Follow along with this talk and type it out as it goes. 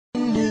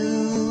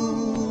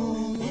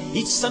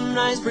Each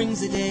sunrise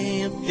brings a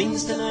day of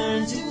things to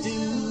learn to do.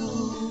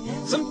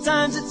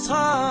 Sometimes it's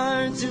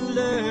hard to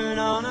learn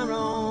on our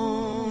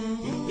own.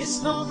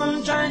 It's no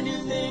fun trying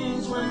new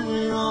things when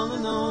we're all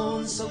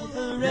alone. So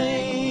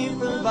hooray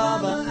for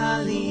Baba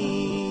Ali.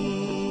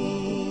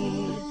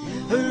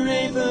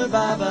 Hooray for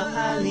Baba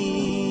Ali.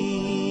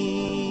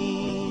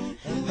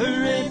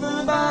 Hooray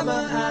for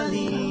Baba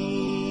Ali.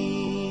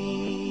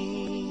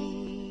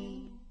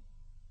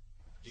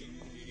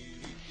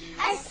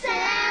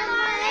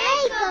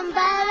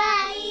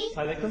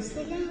 Alaikum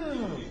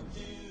salam.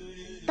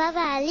 Baba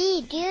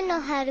Ali, do you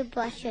know how to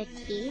brush your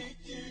teeth?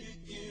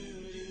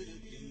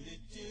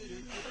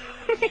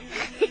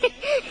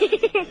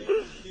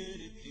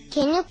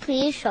 Can you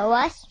please show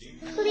us?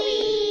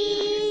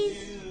 Please.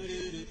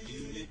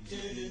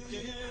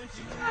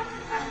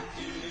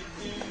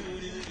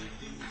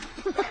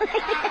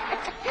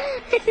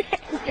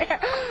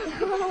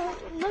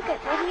 Look at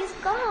what he's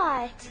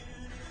got.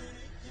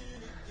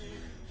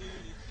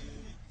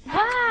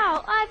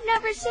 Wow, I've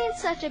never seen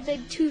such a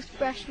big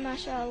toothbrush,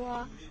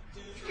 mashallah.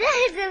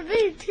 That's a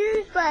big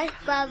toothbrush,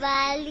 Baba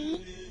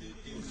Ali.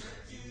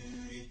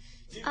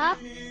 Up,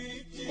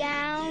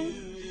 down,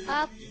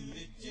 up,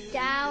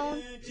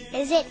 down.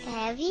 Is it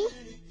heavy?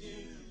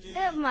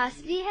 It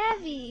must be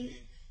heavy.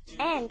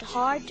 And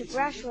hard to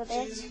brush with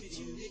it.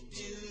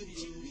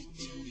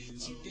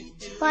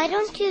 Why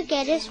don't you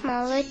get a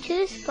smaller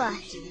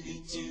toothbrush?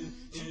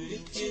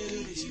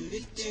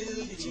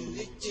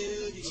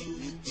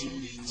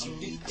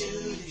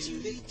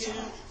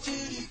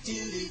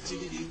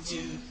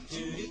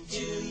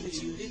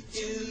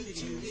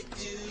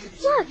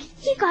 Look,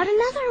 he got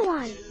another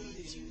one.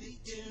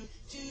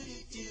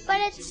 But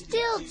it's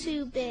still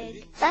too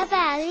big. Baba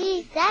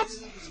Ali, that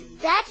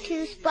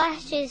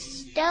toothbrush is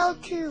still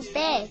too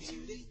big.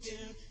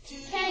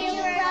 Can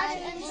you brush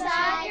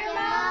inside your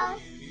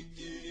mouth?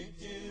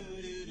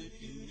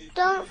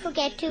 Don't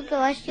forget to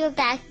brush your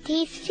back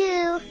teeth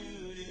too.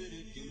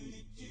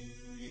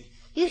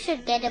 You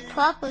should get a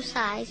proper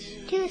size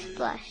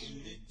toothbrush.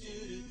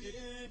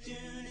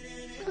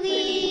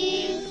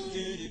 Please.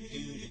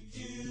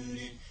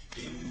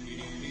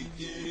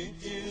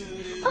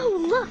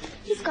 Oh, look,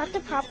 he's got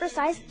the proper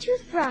size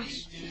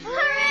toothbrush.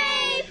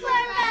 Hooray for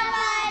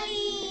Baba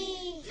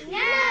Ali!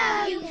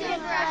 Now you can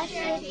brush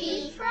your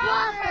teeth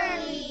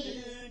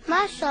properly.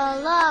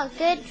 MashaAllah,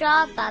 good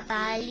job,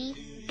 Baba Ali.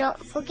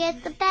 Don't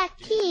forget the back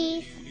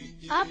teeth.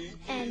 Up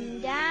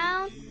and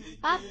down,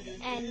 up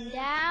and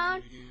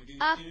down,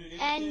 up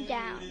and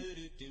down.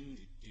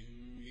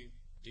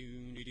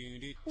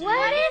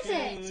 What is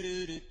it?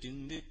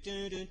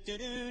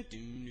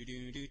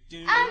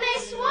 A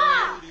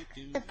miswak!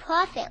 The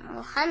Prophet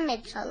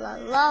Muhammad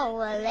sallallahu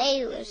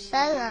alaihi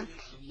wasallam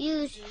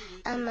used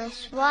a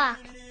miswak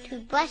to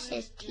brush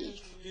his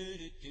teeth.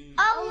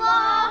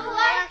 Allahu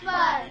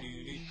Akbar!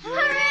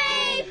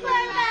 Hooray for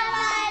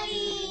Baba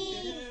Ali!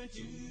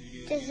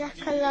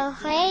 Jazakallah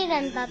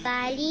khairan,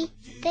 Baba Ali.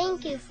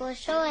 Thank you for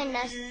showing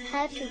us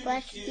how to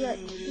brush your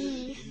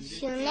teeth.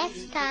 See you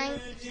next time.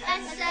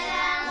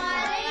 Assalamu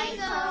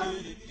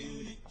alaikum.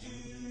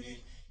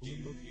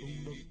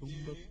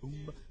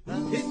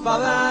 If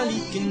Baba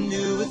Ali can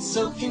do it,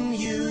 so can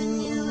you.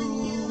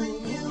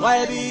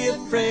 Why be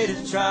afraid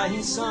of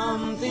trying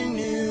something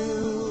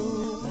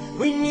new?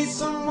 We need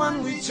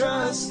someone we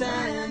trust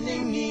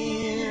standing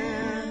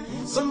near,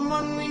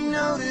 someone we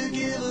know to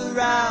give a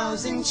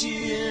rousing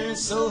cheer.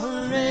 So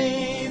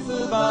hooray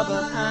for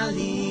Baba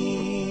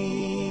Ali.